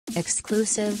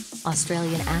Exclusive,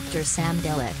 Australian actor Sam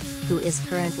Delich, who is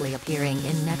currently appearing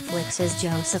in Netflix's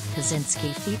Joseph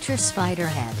Kosinski feature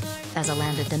Spiderhead, has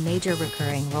landed a major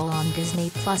recurring role on Disney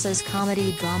Plus's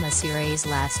comedy drama series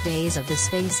Last Days of the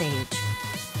Space Age.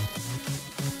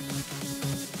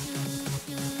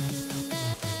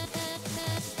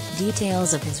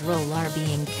 Details of his role are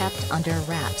being kept under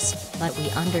wraps, but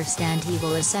we understand he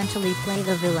will essentially play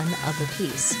the villain of the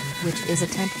piece, which is a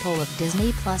tentpole of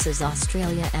Disney Plus's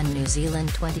Australia and New Zealand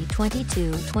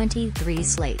 2022-23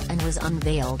 slate and was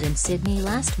unveiled in Sydney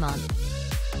last month.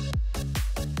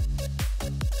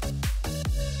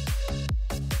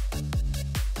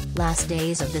 Last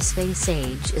Days of the Space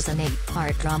Age is an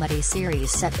 8-part dramedy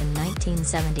series set in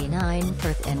 1979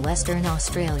 Perth in Western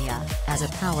Australia, as a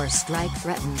power strike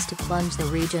threatens to plunge the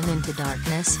region into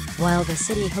darkness, while the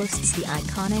city hosts the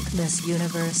iconic Miss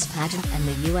Universe pageant and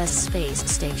the US space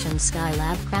station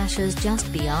Skylab crashes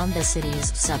just beyond the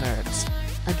city's suburbs.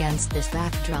 Against this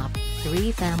backdrop,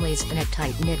 3 families in a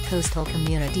tight-knit coastal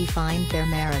community find their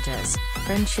marriages,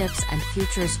 friendships and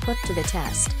futures put to the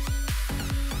test.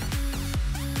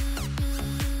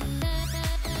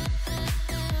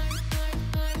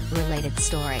 Related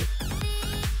story.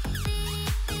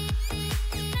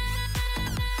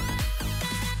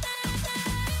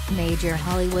 Major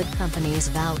Hollywood companies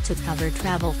vow to cover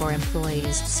travel for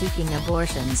employees seeking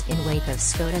abortions in wake of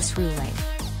SCOTUS ruling.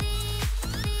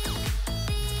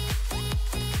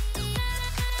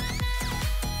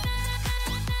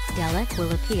 Delich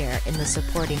will appear in the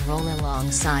supporting role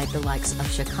alongside the likes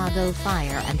of Chicago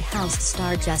Fire and House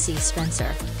star Jesse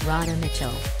Spencer, Radha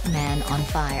Mitchell, Man on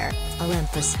Fire,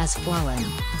 Olympus Has Flown,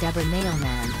 Deborah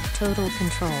Mailman, Total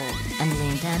Control, and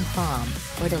Ling Dan Pham,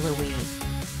 or De Louis.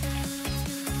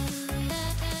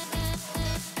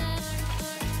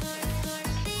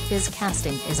 His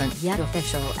casting isn't yet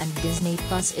official and Disney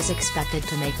Plus is expected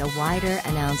to make a wider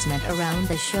announcement around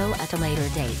the show at a later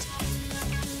date.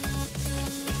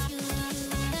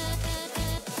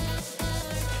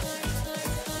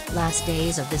 Last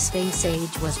Days of the Space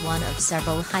Age was one of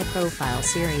several high-profile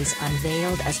series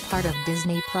unveiled as part of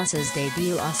Disney Plus's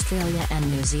debut Australia and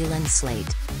New Zealand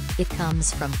slate. It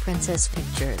comes from Princess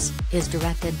Pictures, is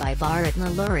directed by Bharat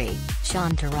Nalluri,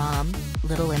 Shantaram,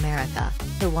 Little America,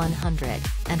 The 100,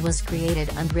 and was created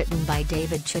and written by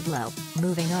David Chidlow.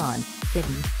 Moving On,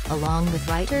 Hidden, along with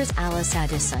writers Alice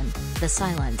Addison, The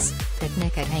Silence,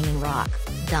 Picnic at Hanging Rock,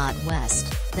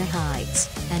 West, The Heights,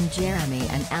 and Jeremy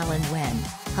and Alan Wynn,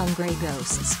 Hungry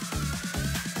Ghosts.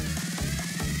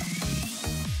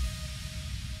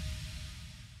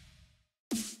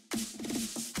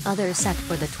 Others set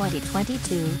for the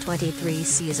 2022-23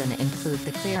 season include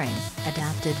The Clearing,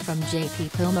 adapted from J.P.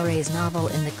 Pomeroy's novel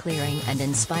In the Clearing and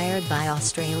inspired by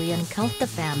Australian cult The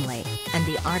Family, and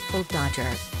The Artful Dodger,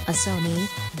 a Sony,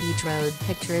 Beach Road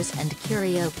Pictures and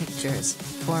Curio Pictures,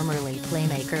 formerly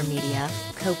Playmaker Media,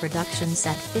 co-production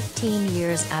set 15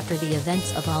 years after the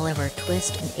events of Oliver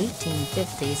Twist in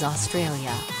 1850s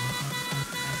Australia.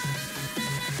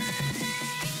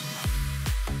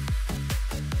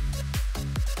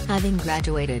 Having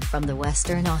graduated from the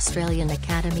Western Australian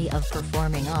Academy of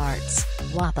Performing Arts,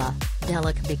 WAPA,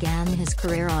 Delich began his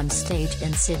career on stage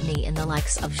in Sydney in the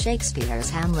likes of Shakespeare's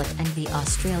Hamlet and the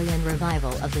Australian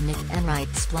revival of the Nick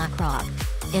Enright's Black Rock.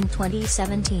 In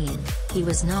 2017, he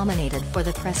was nominated for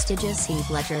the prestigious Heath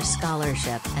Ledger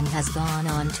Scholarship and has gone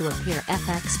on to appear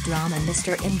FX drama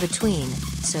Mr. In-Between,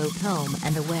 Soap Home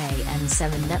and Away and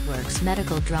 7 Network's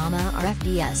medical drama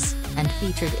RFDS, and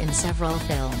featured in several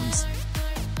films.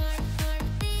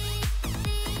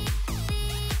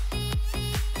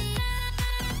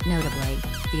 Notably,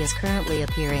 he is currently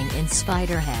appearing in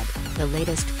Spiderhead, the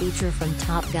latest feature from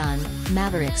Top Gun,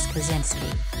 Maverick's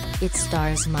Kosinski. It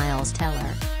stars Miles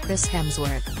Teller, Chris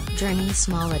Hemsworth, Journey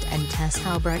Smollett and Tess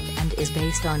Halbrook and is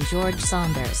based on George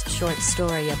Saunders' short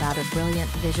story about a brilliant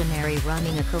visionary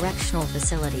running a correctional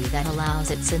facility that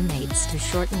allows its inmates to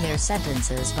shorten their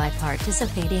sentences by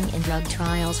participating in drug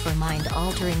trials for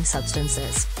mind-altering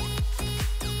substances.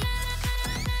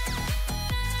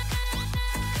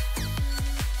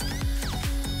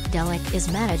 Delich is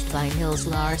managed by Nils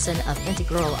Larsson of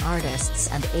Integral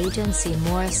Artists and agency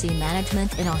Morrissey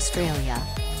Management in Australia.